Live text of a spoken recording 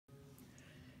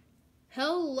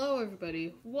Hello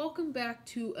everybody, welcome back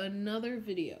to another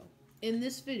video. In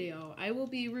this video, I will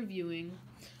be reviewing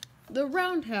the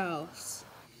Roundhouse.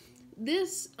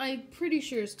 This, I'm pretty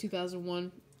sure is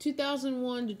 2001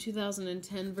 to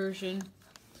 2010 version.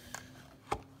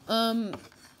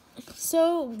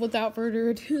 So, without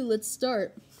further ado, let's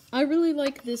start. I really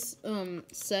like this,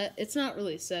 set. It's not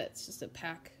really a set, it's just a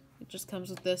pack. It just comes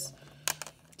with this.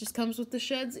 Just comes with the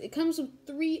sheds. It comes with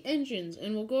 3 engines,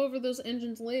 and we'll go over those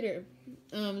engines later.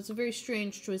 It's a very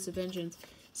strange choice of engines.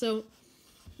 So,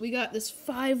 we got this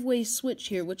 5-way switch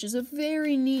here, which is a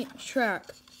very neat track.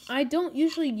 I don't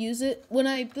usually use it. When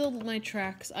I build my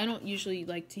tracks, I don't usually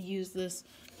like to use this,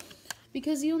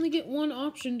 because you only get one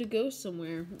option to go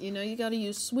somewhere. You know, you gotta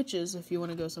use switches if you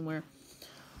want to go somewhere.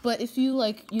 But if you,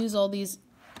 like, use all these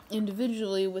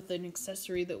individually with an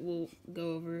accessory that we'll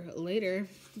go over later,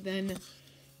 then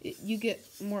you get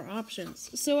more options.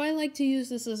 So I like to use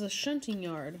this as a shunting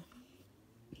yard.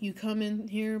 You come in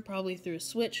here probably through a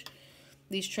switch.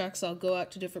 These tracks all go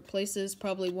out to different places.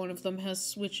 Probably one of them has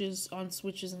switches on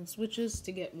switches and switches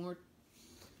to get more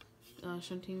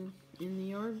shunting in the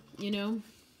yard, you know?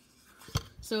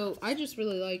 So I just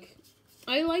really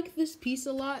I like this piece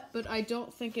a lot, but I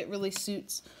don't think it really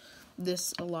suits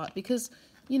this a lot because,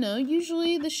 you know,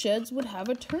 usually the sheds would have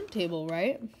a turntable,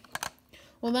 right?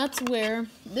 Well, that's where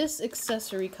this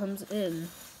accessory comes in.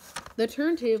 The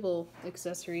turntable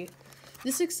accessory.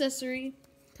 This accessory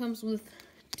comes with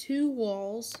 2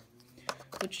 walls,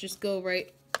 which just go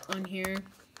right on here.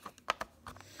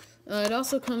 It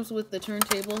also comes with the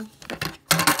turntable,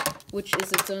 which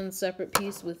is its own separate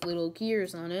piece with little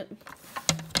gears on it.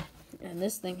 And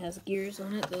this thing has gears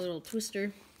on it, the little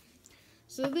twister.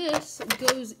 So this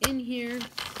goes in here,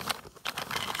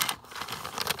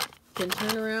 can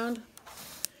turn around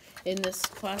in this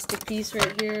plastic piece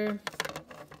right here.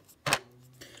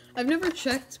 I've never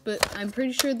checked, but I'm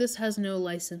pretty sure this has no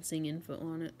licensing info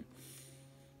on it.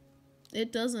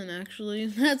 It doesn't, actually.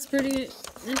 That's pretty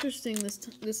interesting.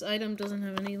 This item doesn't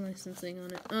have any licensing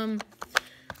on it.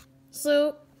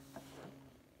 So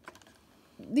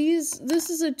this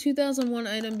is a 2001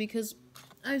 item because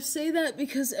I say that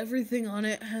because everything on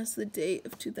it has the date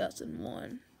of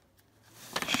 2001.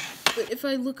 But if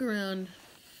I look around,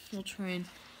 we'll try and...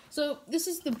 So this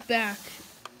is the back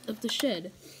of the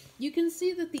shed. You can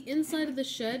see that the inside of the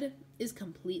shed is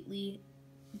completely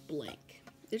blank.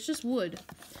 It's just wood.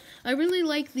 I really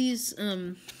like these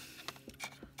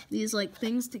like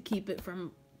things to keep it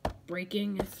from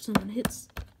breaking if someone hits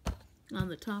on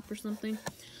the top or something.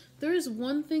 There is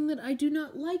one thing that I do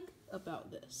not like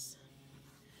about this.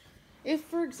 If,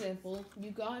 for example,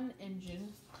 you got an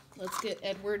engine, let's get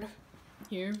Edward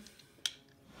here.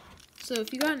 So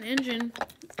if you got an engine,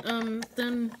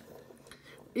 then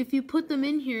if you put them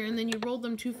in here and then you rolled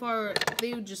them too far,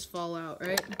 they would just fall out,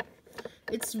 right?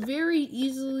 It's very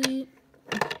easy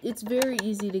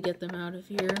to get them out of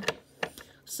here.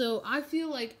 So I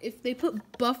feel like if they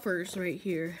put buffers right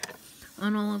here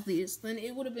on all of these, then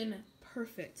it would have been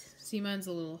perfect. See, mine's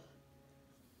a little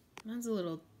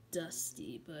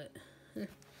dusty, but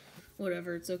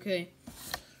whatever, it's okay.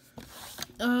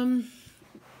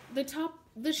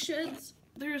 The sheds,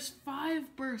 there's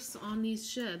 5 berths on these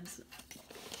sheds.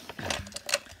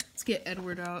 Let's get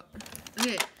Edward out.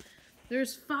 Okay,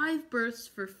 there's 5 berths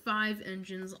for 5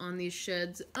 engines on these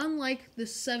sheds, unlike the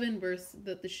 7 berths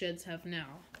that the sheds have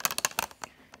now.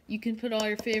 You can put all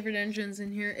your favorite engines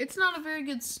in here. It's not a very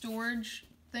good storage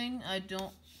thing. I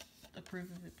don't approve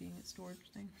of it being a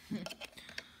storage thing.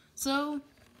 So,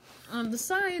 the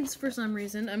sides, for some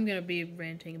reason, I'm gonna be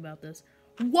ranting about this.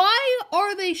 Why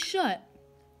are they shut?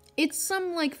 It's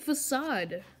some, like,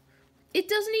 facade. It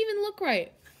doesn't even look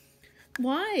right.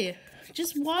 Why?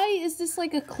 Just why is this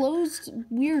like a closed,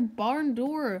 weird barn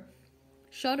door?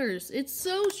 Shutters. It's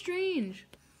so strange.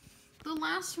 The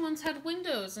last ones had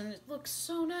windows, and it looks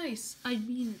so nice. I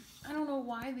mean, I don't know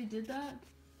why they did that.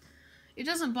 It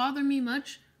doesn't bother me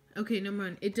much. Okay, never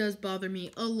mind. It does bother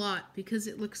me a lot, because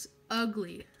it looks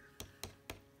ugly.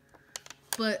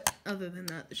 But, other than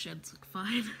that, the sheds look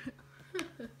fine.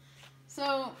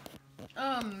 So,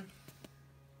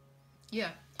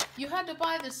 yeah. You had to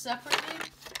buy this separately,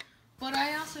 but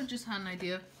I also just had an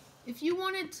idea. If you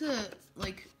wanted to,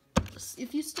 like,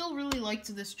 if you still really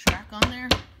liked this track on there,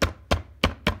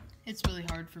 it's really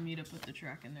hard for me to put the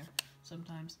track in there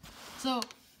sometimes. So,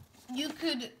 you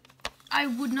could, I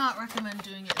would not recommend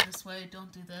doing it this way.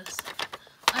 Don't do this.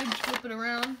 I'd flip it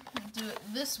around, do it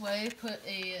this way, put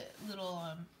a little,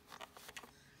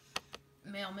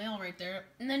 male right there,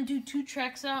 and then do 2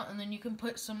 tracks out, and then you can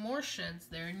put some more sheds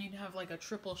there, and you'd have like a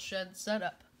triple shed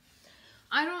setup.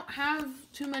 I don't have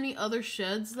too many other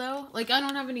sheds, though. Like, I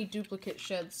don't have any duplicate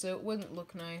sheds, so it wouldn't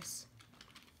look nice.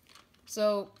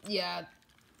 So, yeah,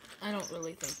 I don't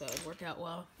really think that would work out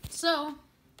well. So,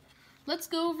 let's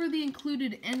go over the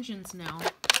included engines now.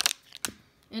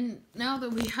 And now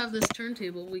that we have this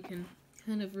turntable, we can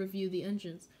kind of review the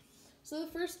engines. So,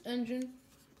 the first engine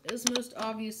is most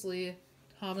obviously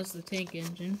Thomas the Tank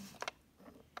Engine.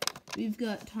 We've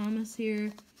got Thomas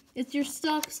here. It's your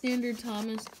stock standard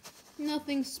Thomas.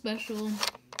 Nothing special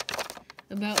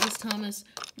about this Thomas.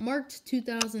 Marked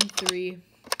 2003. You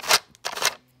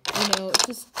know, it's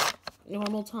just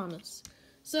normal Thomas.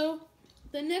 So,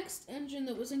 the next engine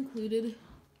that was included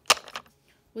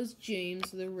was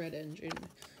James the Red Engine.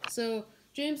 So,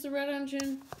 James the Red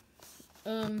Engine,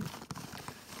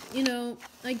 you know,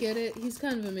 I get it. He's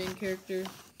kind of a main character,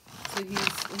 so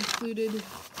he's included.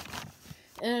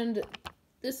 And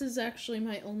this is actually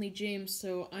my only James,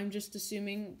 so I'm just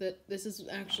assuming that this is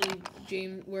actually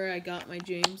James, where I got my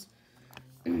James.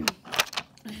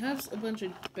 I have a bunch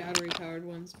of battery-powered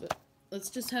ones, but let's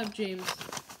just have James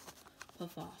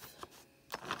puff off.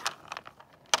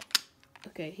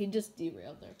 Okay, he just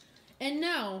derailed there. And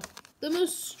now, the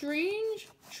most strange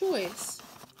choice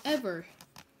ever.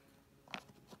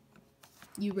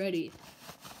 You ready?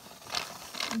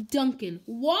 Duncan.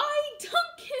 Why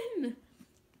Duncan?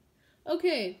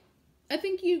 Okay, I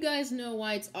think you guys know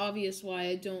why it's obvious why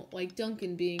I don't like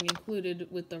Duncan being included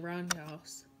with the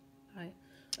Roundhouse. Hi.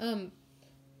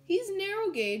 He's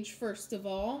narrow gauge, first of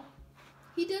all.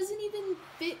 He doesn't even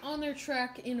fit on their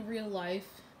track in real life.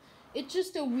 It's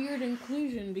just a weird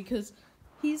inclusion because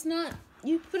he's not...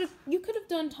 You could have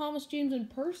done Thomas, James,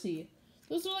 and Percy.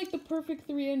 Those are like the perfect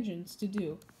 3 engines to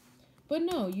do. But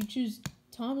no, you choose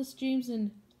Thomas, James,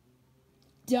 and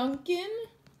Duncan?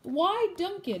 Why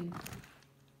Duncan?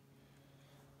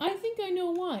 I think I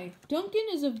know why. Duncan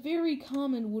is a very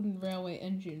common wooden railway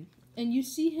engine, and you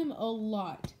see him a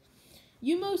lot.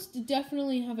 You most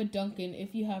definitely have a Duncan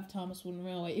if you have Thomas Wooden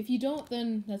Railway. If you don't,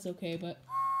 then that's okay, but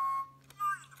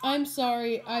I'm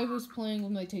sorry, I was playing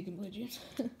with my Taken Widgets.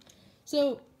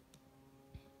 So,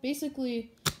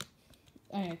 basically,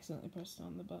 I accidentally pressed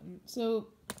on the button. So,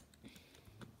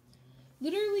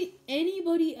 literally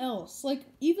anybody else, like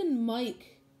even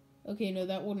Mike. Okay, no,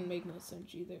 that wouldn't make no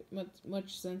sense either.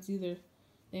 Much sense either.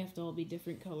 They have to all be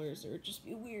different colors, or it'd just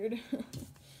be weird.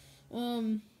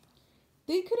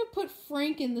 They could have put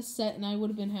Frank in the set, and I would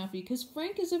have been happy, because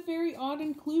Frank is a very odd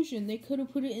inclusion. They could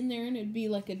have put it in there, and it'd be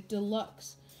like a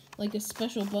deluxe, like a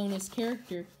special bonus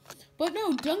character. But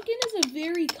no, Duncan is a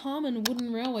very common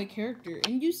wooden railway character,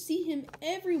 and you see him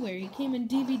everywhere. He came in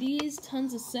DVDs,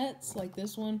 tons of sets, like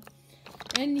this one.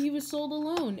 And he was sold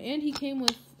alone, and he came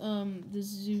with, the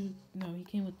zoo, no, he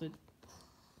came with the,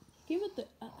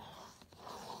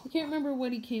 I can't remember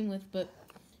what he came with, but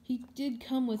he did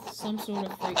come with some sort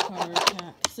of freight car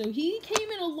pack. So he came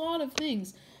in a lot of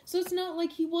things. So it's not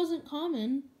like he wasn't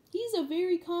common. He's a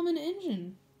very common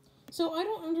engine. So I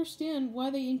don't understand why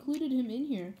they included him in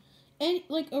here. And,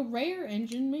 like, a rare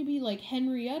engine, maybe like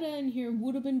Henrietta in here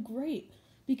would have been great.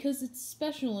 Because it's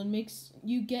special and makes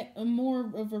you get a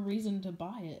more of a reason to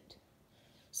buy it.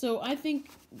 So I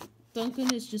think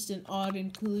Duncan is just an odd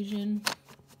inclusion.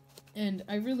 And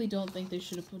I really don't think they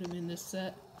should have put him in this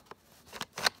set.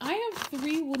 I have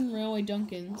 3 wooden railway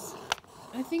Duncans.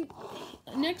 I think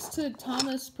next to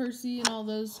Thomas, Percy, and all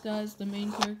those guys, the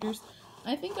main characters,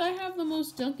 I think I have the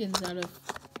most Duncans out of,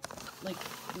 like,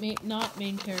 not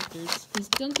main characters. Because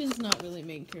Duncan's not really a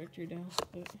main character now,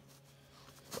 but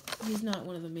he's not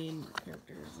one of the main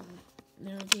characters in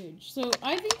Narrow Gauge. So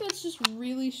I think that's just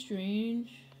really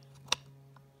strange.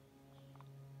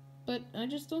 But I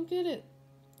just don't get it.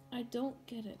 I don't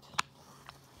get it.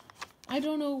 I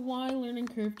don't know why Learning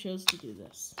Curve chose to do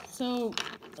this. So,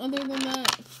 other than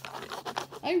that,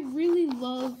 I really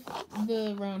love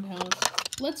the Roundhouse.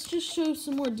 Let's just show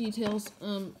some more details.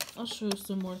 I'll show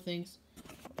some more things.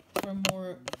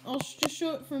 I'll just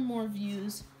show it for more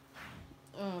views.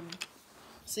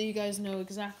 So you guys know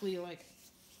exactly, like,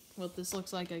 what this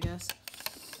looks like, I guess.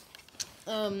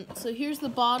 So here's the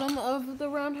bottom of the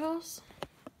Roundhouse.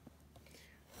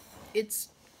 It's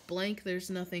blank, there's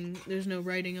no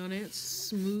writing on it, it's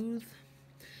smooth.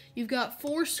 You've got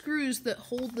 4 screws that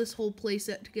hold this whole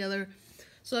playset together.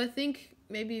 So I think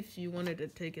maybe if you wanted to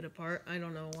take it apart, I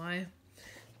don't know why,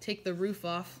 take the roof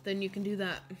off, then you can do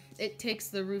that. It takes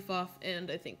the roof off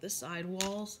and I think the side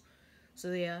walls.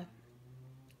 So yeah.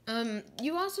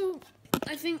 You also,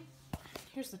 I think,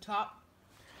 here's the top.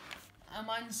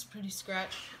 Mine's pretty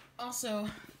scratched. Also,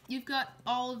 you've got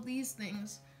all of these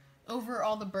things over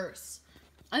all the berths.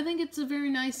 I think it's a very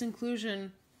nice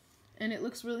inclusion and it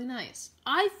looks really nice.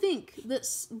 I think that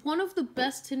one of the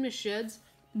best Tinmouth sheds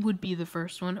would be the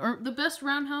first one, or the best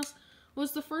Roundhouse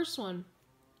was the first one.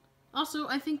 Also,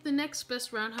 I think the next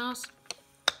best Roundhouse,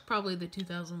 probably the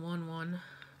 2001 one.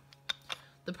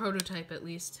 The prototype, at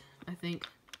least, I think.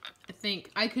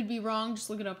 I could be wrong. Just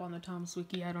look it up on the Thomas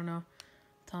Wiki. I don't know.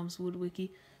 Thomas Wood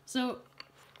Wiki. So,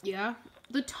 yeah.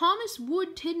 The Thomas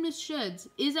Wood Tinmouth sheds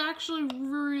is actually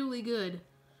really good.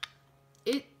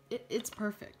 It's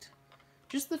perfect.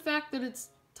 Just the fact that it's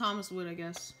Thomas Wood, I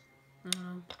guess. I don't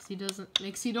know.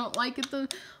 Makes you don't like it a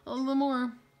little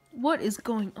more. What is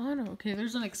going on? Okay,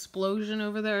 there's an explosion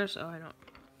over there, so I don't.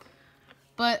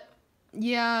 But,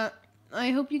 yeah,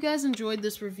 I hope you guys enjoyed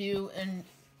this review, and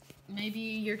maybe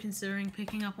you're considering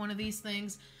picking up one of these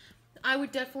things. I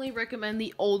would definitely recommend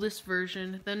the oldest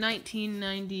version, the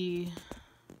 1990...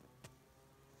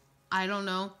 I don't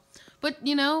know. But,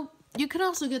 you know, you could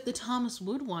also get the Thomas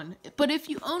Wood one. But if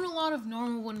you own a lot of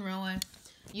normal Wooden Railway,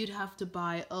 you'd have to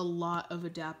buy a lot of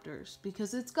adapters,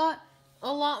 because it's got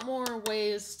a lot more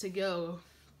ways to go.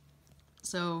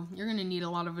 So you're going to need a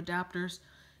lot of adapters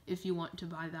if you want to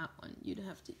buy that one. You'd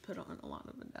have to put on a lot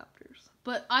of adapters.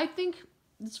 But I think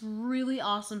it's a really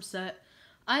awesome set.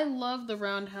 I love the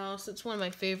Roundhouse. It's one of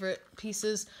my favorite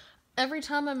pieces. Every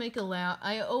time I make a layout,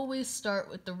 I always start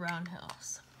with the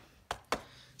Roundhouse.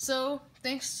 So,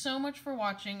 thanks so much for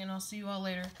watching, and I'll see you all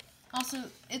later. Also,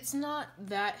 it's not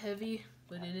that heavy,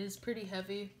 but it is pretty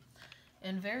heavy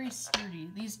and very sturdy.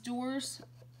 These doors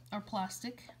are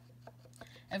plastic.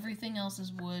 Everything else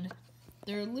is wood.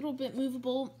 They're a little bit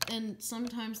movable, and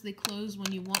sometimes they close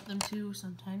when you want them to.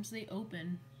 Sometimes they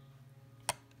open.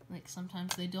 Like,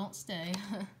 sometimes they don't stay.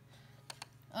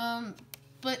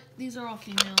 But these are all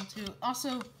female, too.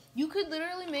 Also, you could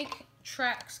literally make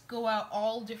tracks go out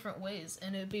all different ways,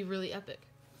 and it'd be really epic.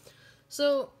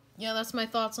 So, yeah, that's my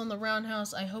thoughts on the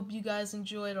Roundhouse. I hope you guys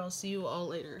enjoyed. I'll see you all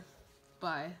later.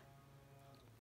 Bye.